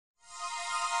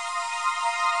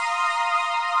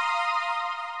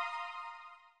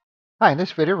Hi, in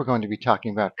this video we're going to be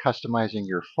talking about customizing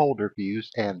your folder views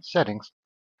and settings.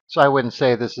 So I wouldn't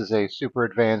say this is a super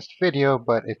advanced video,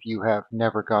 but if you have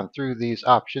never gone through these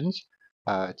options,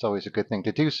 it's always a good thing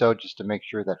to do so just to make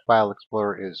sure that File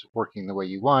Explorer is working the way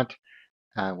you want,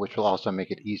 which will also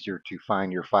make it easier to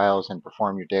find your files and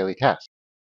perform your daily tasks.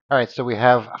 All right, so we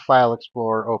have File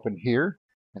Explorer open here,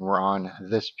 and we're on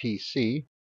this PC.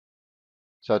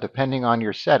 So depending on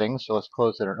your settings, so let's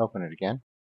close it and open it again.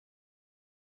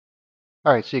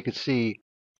 All right, so you can see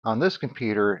on this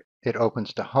computer, it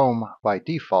opens to home by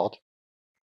default.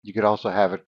 You could also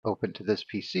have it open to this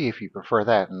PC if you prefer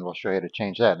that, and we'll show you how to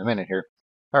change that in a minute here.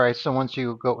 All right, so once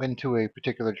you go into a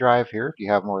particular drive here, if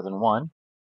you have more than one,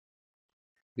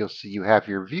 you'll see you have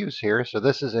your views here. So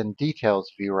this is in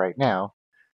details view right now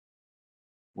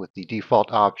with the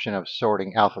default option of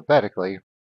sorting alphabetically.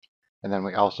 And then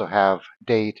we also have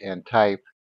date and type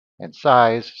and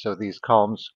size. So these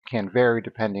columns can vary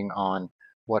depending on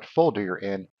what folder you're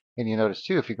in. And you notice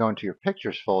too, if you go into your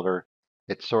pictures folder,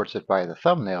 it sorts it by the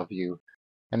thumbnail view.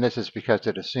 And this is because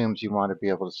it assumes you want to be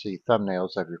able to see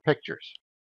thumbnails of your pictures.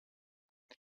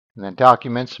 And then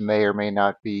documents may or may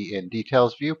not be in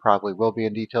details view, probably will be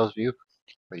in details view,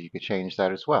 but you could change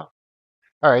that as well.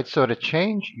 All right, so to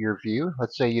change your view,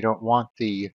 let's say you don't want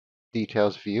the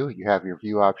details view, you have your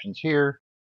view options here.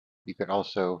 You could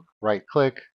also right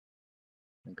click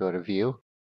and go to view.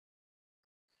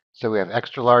 So we have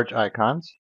extra large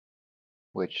icons,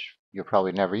 which you'll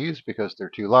probably never use because they're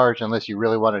too large unless you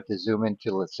really wanted to zoom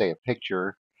into, let's say, a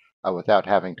picture without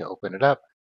having to open it up.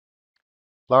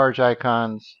 Large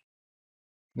icons,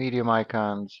 medium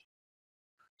icons,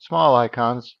 small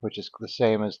icons, which is the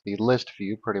same as the list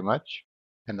view pretty much.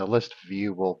 And the list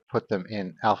view will put them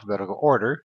in alphabetical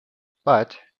order.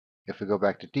 But if we go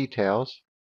back to details,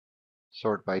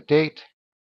 sort by date,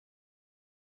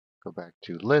 go back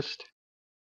to list,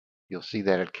 you'll see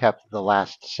that it kept the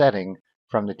last setting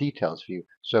from the details view.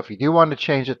 So if you do want to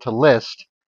change it to list,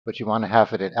 but you want to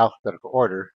have it in alphabetical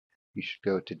order, you should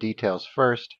go to details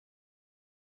first,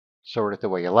 sort it the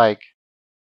way you like,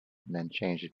 and then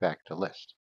change it back to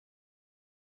list.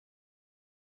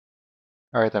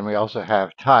 All right, then we also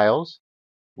have tiles,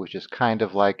 which is kind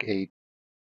of like a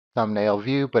thumbnail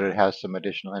view, but it has some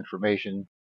additional information,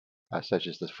 such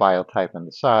as the file type and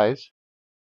the size.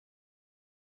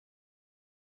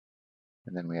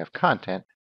 And then we have content,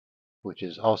 which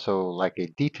is also like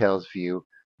a details view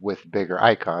with bigger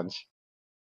icons,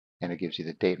 and it gives you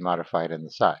the date modified and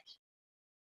the size.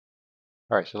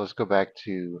 All right, so let's go back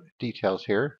to details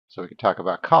here so we can talk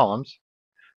about columns.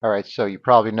 All right, so you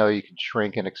probably know you can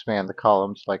shrink and expand the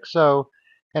columns like so.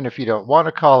 And if you don't want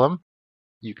a column,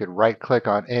 you could right click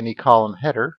on any column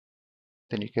header.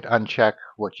 Then you could uncheck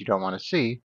what you don't want to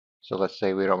see. So let's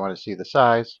say we don't want to see the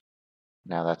size.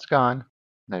 Now that's gone.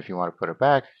 And then if you want to put it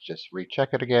back, just recheck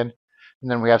it again.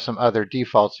 And then we have some other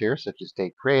defaults here, such as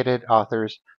date created,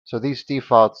 authors. So these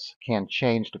defaults can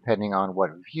change depending on what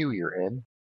view you're in.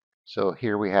 So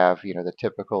here we have, the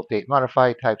typical date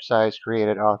modified, type size,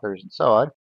 created, authors, and so on.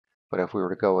 But if we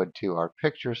were to go into our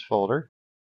pictures folder,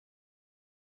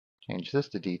 change this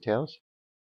to details,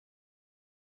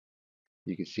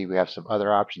 you can see we have some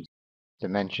other options,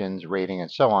 dimensions, rating,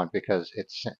 and so on, because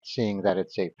it's seeing that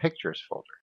it's a pictures folder.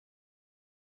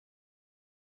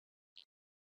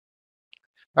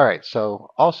 All right, so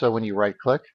also when you right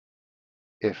click,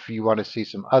 if you want to see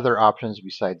some other options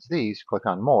besides these, click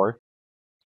on more,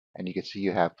 and you can see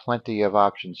you have plenty of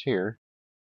options here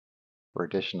for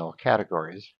additional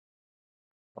categories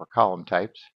or column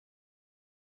types.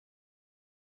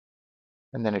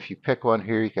 And then if you pick one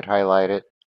here, you could highlight it,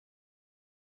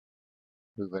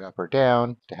 move it up or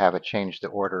down to have it change the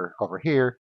order over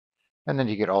here. And then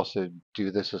you could also do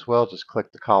this as well. Just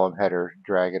click the column header,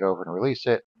 drag it over and release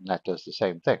it, and that does the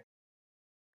same thing.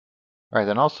 All right,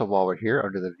 then also while we're here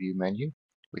under the View menu,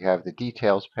 we have the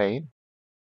Details pane,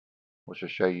 which will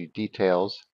show you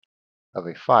details of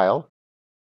a file,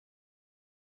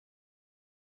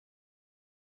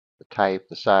 the type,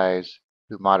 the size,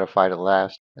 who modified it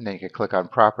last, and then you can click on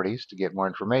Properties to get more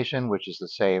information, which is the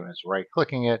same as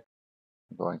right-clicking it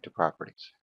and going to Properties.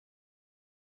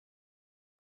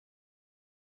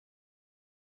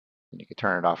 And you can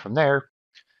turn it off from there.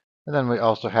 And then we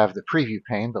also have the Preview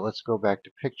pane, but let's go back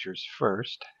to Pictures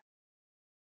first.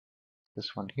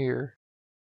 This one here.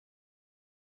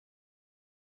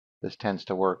 This tends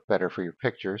to work better for your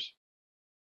pictures,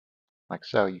 like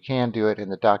so. You can do it in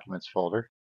the Documents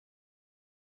folder,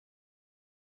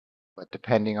 but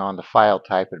depending on the file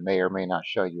type, it may or may not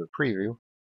show you a preview.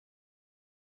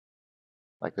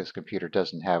 Like this computer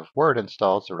doesn't have Word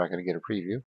installed, so we're not going to get a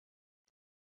preview.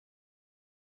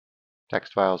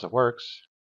 Text files, it works.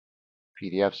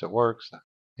 PDFs, it works.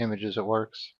 Images, it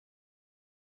works.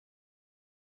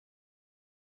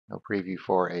 No preview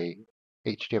for a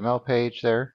HTML page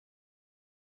there.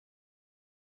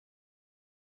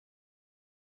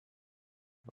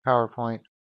 PowerPoint.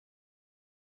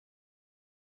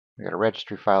 We got a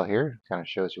registry file here. Kind of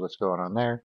shows you what's going on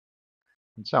there,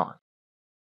 and so on.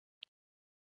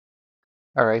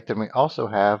 All right, then we also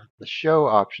have the show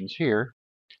options here.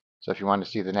 So if you want to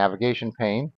see the navigation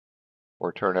pane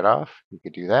or turn it off, you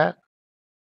could do that.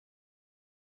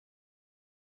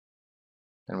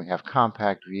 Then we have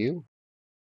compact view,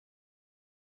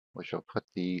 which will put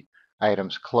the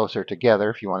items closer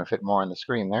together if you want to fit more on the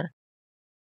screen there.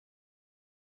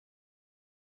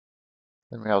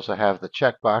 Then we also have the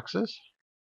check boxes.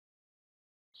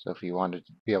 So if you wanted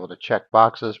to be able to check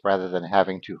boxes rather than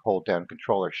having to hold down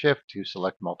Control or Shift to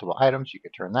select multiple items, you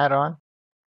could turn that on.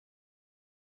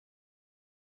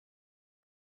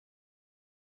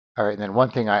 All right, and then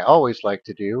one thing I always like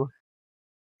to do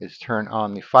is turn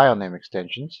on the file name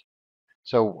extensions.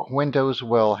 So Windows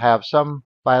will have some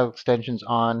file extensions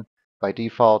on by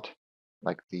default,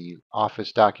 like the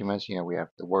Office documents. We have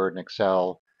the Word and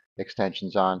Excel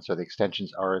extensions on. So the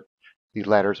extensions are the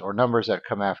letters or numbers that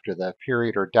come after the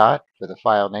period or dot for the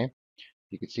file name.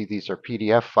 You can see these are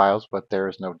PDF files, but there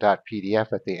is no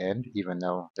 .pdf at the end, even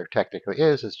though there technically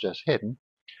is. It's just hidden.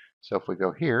 So if we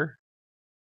go here,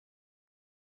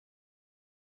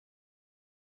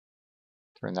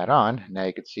 turn that on, now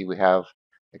you can see we have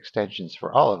extensions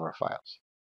for all of our files.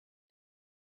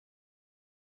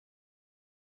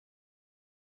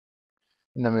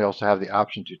 And then we also have the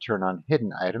option to turn on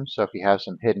hidden items. So if you have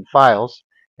some hidden files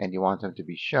and you want them to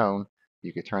be shown,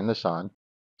 you could turn this on.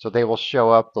 So they will show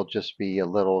up. They'll just be a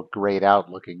little grayed out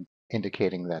looking,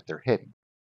 indicating that they're hidden.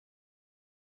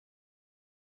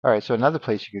 All right, so another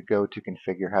place you could go to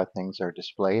configure how things are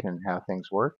displayed and how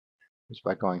things work is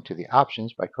by going to the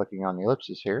options by clicking on the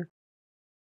ellipses here.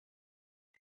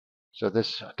 So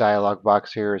this dialog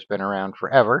box here has been around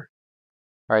forever.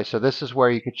 All right, so this is where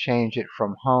you could change it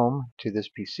from home to this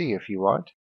PC if you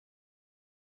want.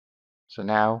 So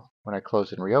now when I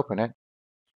close and reopen it,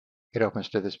 it opens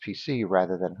to this PC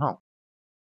rather than home.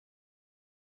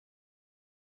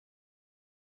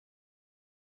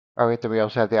 All right, then we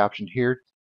also have the option here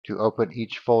to open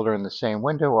each folder in the same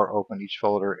window or open each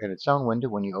folder in its own window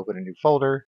when you open a new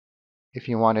folder. If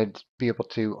you wanted to be able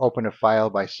to open a file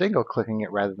by single clicking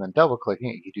it rather than double clicking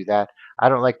it, you could do that. I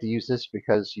don't like to use this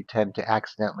because you tend to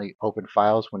accidentally open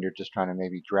files when you're just trying to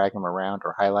maybe drag them around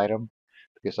or highlight them,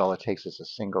 because all it takes is a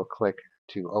single click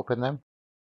to open them.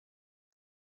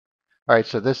 All right,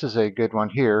 so this is a good one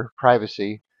here,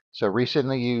 privacy. So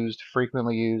recently used,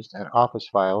 frequently used, and office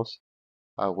files,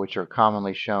 which are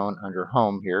commonly shown under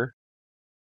home here,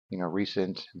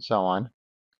 recent and so on.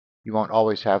 You won't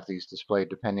always have these displayed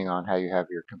depending on how you have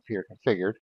your computer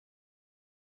configured.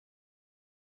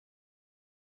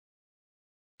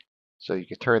 So you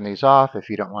could turn these off if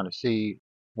you don't want to see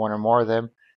one or more of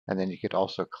them, and then you could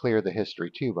also clear the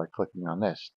history too by clicking on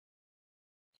this.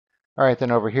 All right,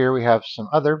 then over here we have some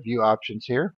other view options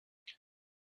here.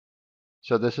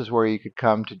 So this is where you could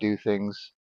come to do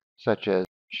things such as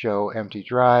show empty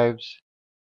drives,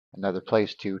 another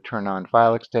place to turn on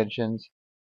file extensions.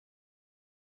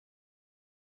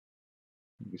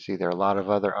 You can see there are a lot of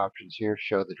other options here.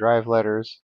 Show the drive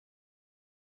letters,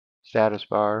 status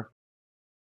bar,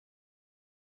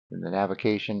 and the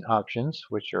navigation options,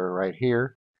 which are right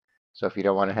here. So if you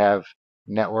don't want to have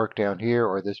network down here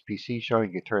or this PC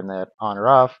showing, you can turn that on or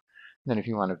off. And then if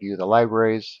you want to view the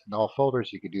libraries and all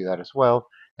folders, you could do that as well.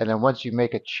 And then once you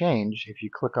make a change, if you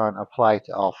click on apply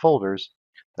to all folders,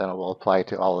 then it will apply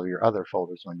to all of your other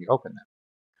folders when you open them.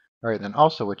 All right, then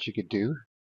also what you could do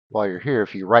while you're here,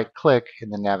 if you right click in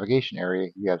the navigation area,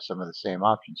 you have some of the same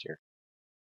options here.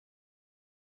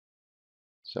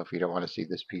 So if you don't want to see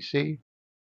this PC,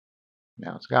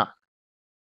 now it's gone.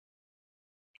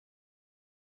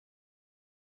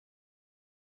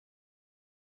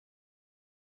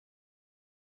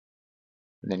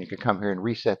 And then you can come here and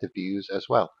reset the views as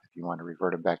well if you want to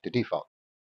revert them back to default.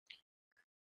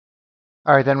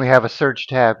 All right, then we have a search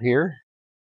tab here.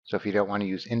 So if you don't want to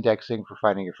use indexing for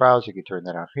finding your files, you can turn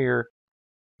that off here.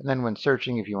 And then when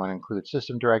searching, if you want to include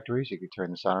system directories, you can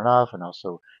turn this on and off, and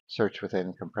also search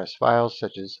within compressed files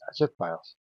such as zip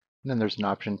files. And then there's an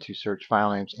option to search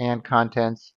file names and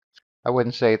contents. I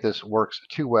wouldn't say this works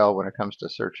too well when it comes to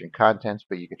searching contents,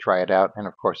 but you could try it out. And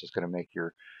of course, it's going to make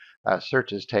your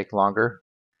searches take longer.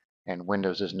 And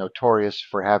Windows is notorious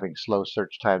for having slow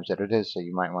search times that it is, so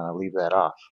you might want to leave that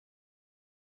off.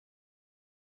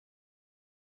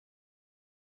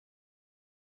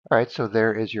 All right, so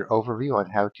there is your overview on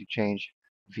how to change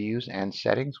views and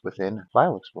settings within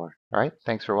File Explorer. All right,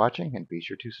 thanks for watching and be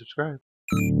sure to subscribe.